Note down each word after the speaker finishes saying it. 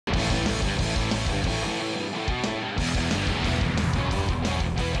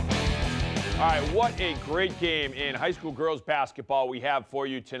All right, what a great game in high school girls basketball we have for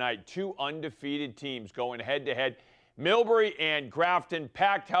you tonight. Two undefeated teams going head-to-head. Millbury and Grafton,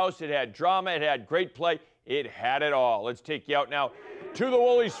 packed house. It had drama. It had great play. It had it all. Let's take you out now to the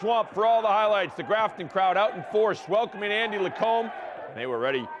Woolly Swamp for all the highlights. The Grafton crowd out in force, welcoming Andy Lacombe. They were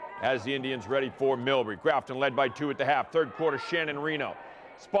ready as the Indians ready for Millbury. Grafton led by 2 at the half. Third quarter, Shannon Reno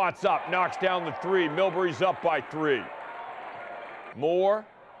spots up, knocks down the 3. Millbury's up by 3. More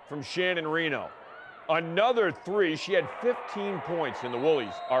from Shannon Reno. Another 3. She had 15 points, and the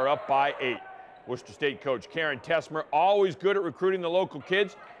Woolies are up by 8. Worcester State coach Karen Tesmer, always good at recruiting the local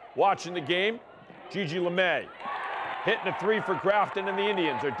kids. Watching the game, Gigi LeMay hitting a 3 for Grafton, and the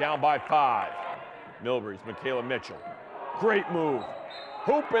Indians are down by 5. Millbury's Michaela Mitchell. Great move.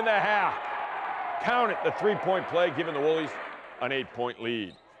 Hoop in the hack. Count it, the 3-point play, giving the Woolies an 8-point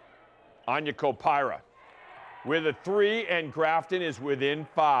lead. Anya Kopira with a 3, and Grafton is within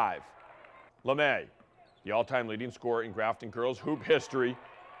 5. LeMay, the all-time leading scorer in Grafton girls hoop history,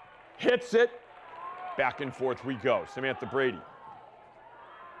 hits it. Back and forth we go. Samantha Brady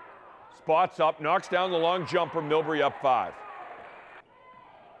spots up, knocks down the long jumper. Millbury up 5.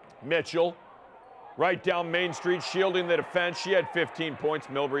 Mitchell right down Main Street, shielding the defense. She had 15 points.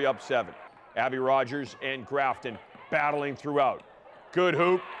 Millbury up 7. Abby Rogers and Grafton battling throughout. Good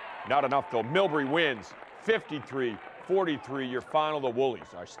hoop. Not enough though. Millbury wins 53-43. Your final. The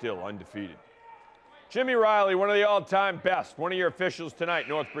Woolies are still undefeated. Jimmy Riley, one of the all-time best. One of your officials tonight.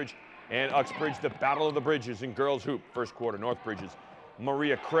 Northbridge and Uxbridge, the battle of the bridges in girls hoop. First quarter, Northbridge's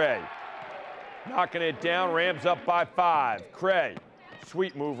Maria Cray knocking it down. Rams up by 5. Cray,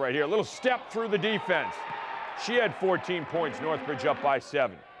 sweet move right here. A little step through the defense. She had 14 points. Northbridge up by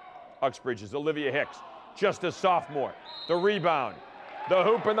 7. Uxbridge's Olivia Hicks, just a sophomore. The rebound, the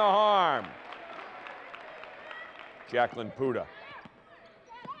hoop and the harm. Jacqueline Puda,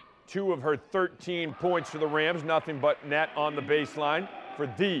 2 of her 13 points for the Rams. Nothing but net on the baseline for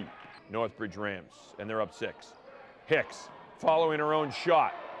the Northbridge Rams, and they're up 6. Hicks following her own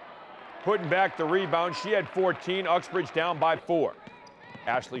shot, putting back the rebound. She had 14. Uxbridge down by 4.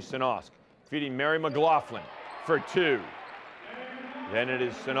 Ashley Sinosk feeding Mary McLaughlin for 2. Then it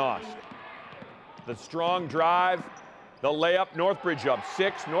is Sinosk. The strong drive, the layup. Northbridge up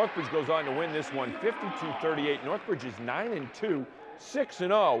 6. Northbridge goes on to win this one 52-38. Northbridge is 9-2,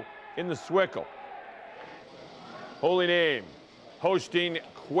 6-0 in the Swickle. Holy Name hosting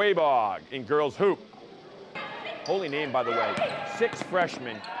Quaboag in girls hoop. Holy Name, by the way, 6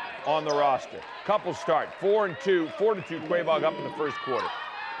 freshmen on the roster. Couple start, 4-2 Quaboag up in the first quarter.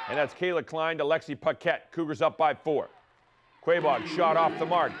 And that's Kayla Klein to Lexi Paquette. Cougars up by 4. Quaboag shot off the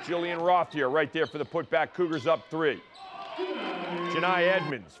mark. Jillian Rothier right there for the putback. Cougars up 3. Janai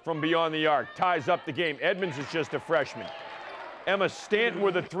Edmonds from beyond the arc ties up the game. Edmonds is just a freshman. Emma Stanton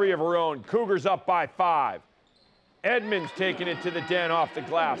with a 3 of her own. Cougars up by 5. Edmonds taking it to the den off the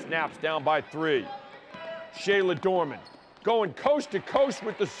glass. Naps down by 3. Shayla Dorman going coast to coast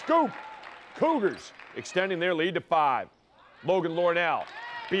with the scoop. Cougars extending their lead to 5. Logan Lornell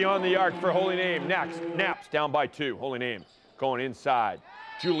beyond the arc for Holy Name. Naps down by 2. Holy Name going inside.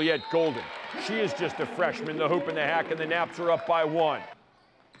 Juliette Golden. She is just a freshman. The hoop and the hack and the Naps are up by 1.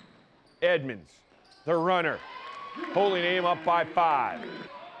 Edmonds, the runner. Holy Name up by 5.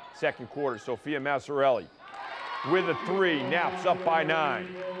 Second quarter, Sophia Massarelli with a 3. Naps up by 9.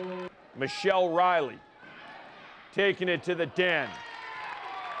 Michelle Riley taking it to the den.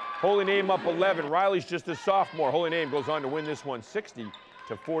 Holy Name up 11. Riley's just a sophomore. Holy Name goes on to win this one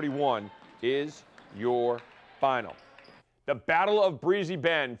 60-41 is your final. The Battle of Breezy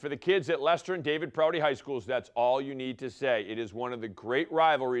Bend for the kids at Lester and David Prouty High Schools. That's all you need to say. It is one of the great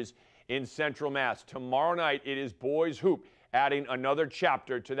rivalries in Central Mass. Tomorrow night, it is boys hoop, adding another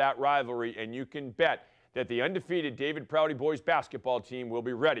chapter to that rivalry, and you can bet that the undefeated David Prouty boys basketball team will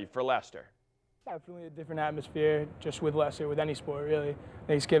be ready for Lester. Definitely a different atmosphere just with Lester, with any sport, really.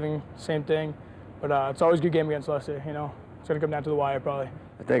 Thanksgiving, same thing. But it's always a good game against Lester, you know. It's going to come down to the wire, probably.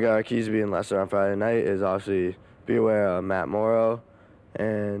 I think our keys to being Lester on Friday night is obviously be aware of Matt Morrow,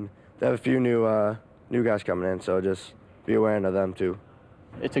 and they have a few new guys coming in, so just be aware of them, too.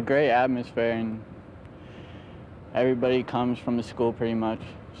 It's a great atmosphere, and everybody comes from the school pretty much,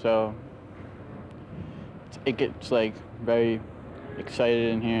 so it gets like very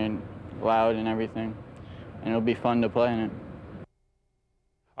excited in here and loud and everything, and it'll be fun to play in it.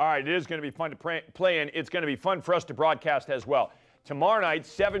 All right, it is going to be fun to play in. It's going to be fun for us to broadcast as well. Tomorrow night,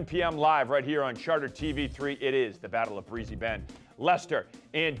 7 p.m. live right here on Charter TV3. It is the Battle of Breezy Bend. Lester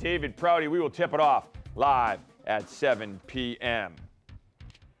and David Prouty, we will tip it off live at 7 p.m.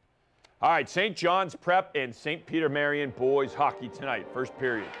 All right, St. John's Prep and St. Peter Marion boys hockey tonight. First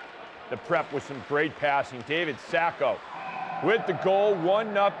period. the Prep with some great passing. David Sacco with the goal,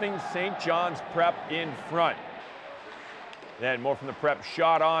 1-0 St. John's Prep in front. Then more from the Prep,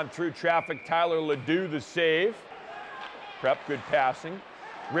 shot on through traffic. Tyler Ledoux the save. Prep, good passing.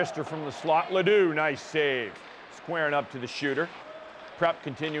 Wrister from the slot. Ledoux, nice save. Squaring up to the shooter. Prep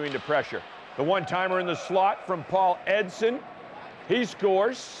continuing to pressure. The one-timer in the slot from Paul Edson. He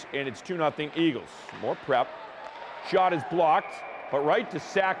scores, and it's 2-0 Eagles. More Prep. Shot is blocked, but right to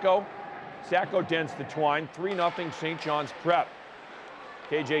Sacco. Sacco dents the twine. 3-0 St. John's Prep.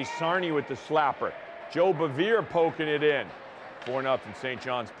 KJ Sarney with the slapper. Joe Bevere poking it in. 4-0 St.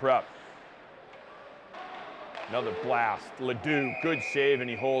 John's Prep. Another blast. Ledoux, good save, and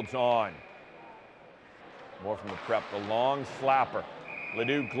he holds on. More from the Prep. The long slapper.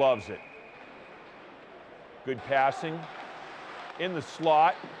 Ledoux gloves it. Good passing. In the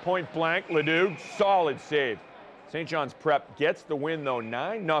slot, point blank, Ledoux, solid save. St. John's Prep gets the win, though.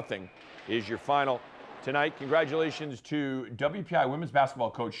 9-0 is your final tonight. Congratulations to WPI women's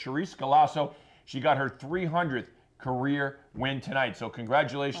basketball coach Cherise Galasso. She got her 300th career win tonight. So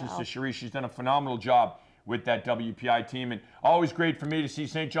congratulations to Cherise. She's done a phenomenal job with that WPI team. And always great for me to see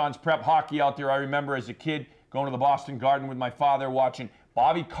St. John's Prep hockey out there. I remember as a kid going to the Boston Garden with my father, watching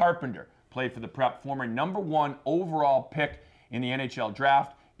Bobby Carpenter play for the Prep, former #1 overall pick in the NHL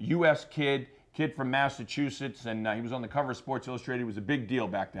draft, U.S. kid from Massachusetts, and he was on the cover of Sports Illustrated. It was a big deal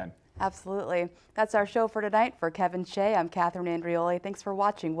back then. Absolutely. That's our show for tonight. For Kevin Shea, I'm Catherine Andrioli. Thanks for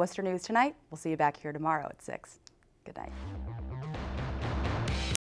watching Worcester News Tonight. We'll see you back here tomorrow at 6. Good night.